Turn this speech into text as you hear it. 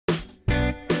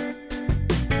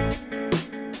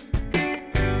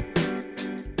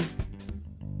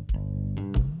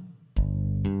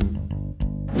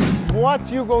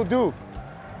what you go do?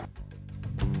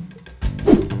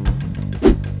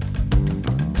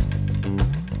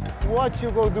 What you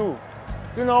go do?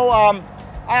 You know,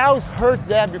 I always heard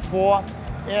that before,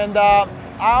 and I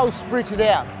always preach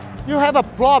that. You have a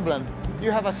problem, you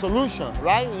have a solution,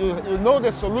 right? You know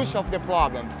the solution of the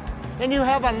problem. And you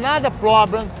have another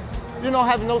problem, you don't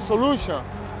have no solution.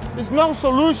 There's no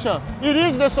solution. It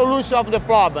is the solution of the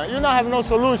problem. You don't have no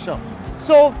solution.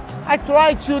 So I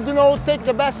try to, you know, take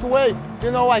the best way,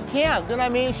 you know, I can. You know what I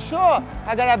mean? Sure,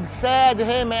 I got upset.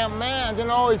 Hey, man, you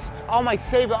know, it's all my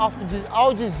saving of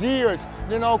all these years,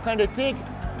 you know, kind of thing.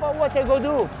 But what I go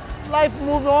do? Life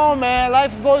moves on, man.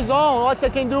 Life goes on. What I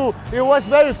can do? It was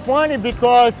very funny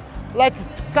because, like,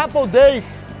 a couple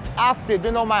days after,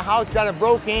 you know, my house got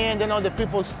broken in, you know, the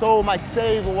people stole my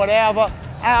save or whatever.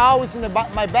 I was in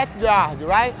my backyard,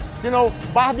 right? You know,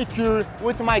 barbecue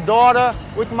with my daughter,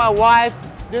 with my wife,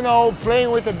 you know, playing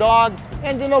with the dog,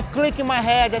 and, you know, clicking my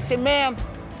head. I say, man,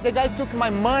 the guy took my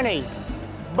money,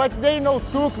 but they no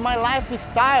took my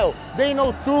lifestyle. They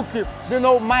no took, you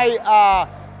know, my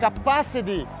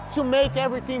capacity to make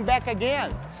everything back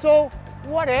again. So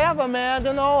whatever, man,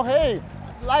 you know, hey,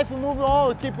 life moves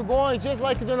on, keep going, just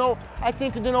like, you know, I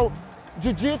think, you know,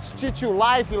 jiu-jitsu teach you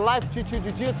life, life teach you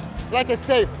jiu-jitsu. Like I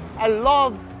say, I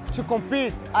love to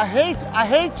compete. I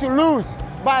hate to lose,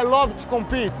 but I love to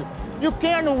compete. You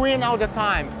can't win all the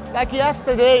time. Like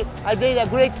yesterday, I did a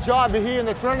great job here in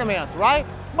the tournament, right?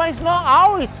 But it's not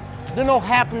always, you know,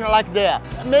 happening like that.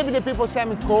 Maybe the people say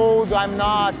I'm cold, I'm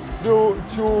not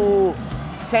too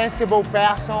sensible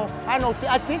person.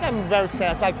 I think I'm very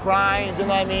sensible. I cry, you know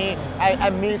what I mean? I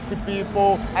miss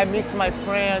people, I miss my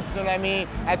friends, you know what I mean?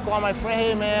 I call my friend,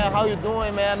 hey man, how you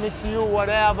doing, man? I miss you,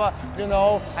 whatever, you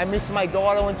know? I miss my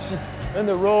daughter when she's on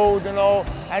the road, you know?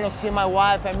 I don't see my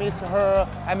wife, I miss her.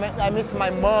 I miss my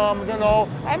mom, you know?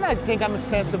 I might think I'm a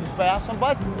sensible person,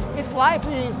 but this life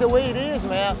is the way it is,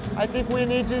 man. I think we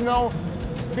need to, you know,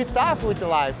 be tough with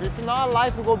life. If not,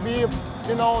 life will be,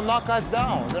 you know, knock us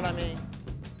down, you know what I mean?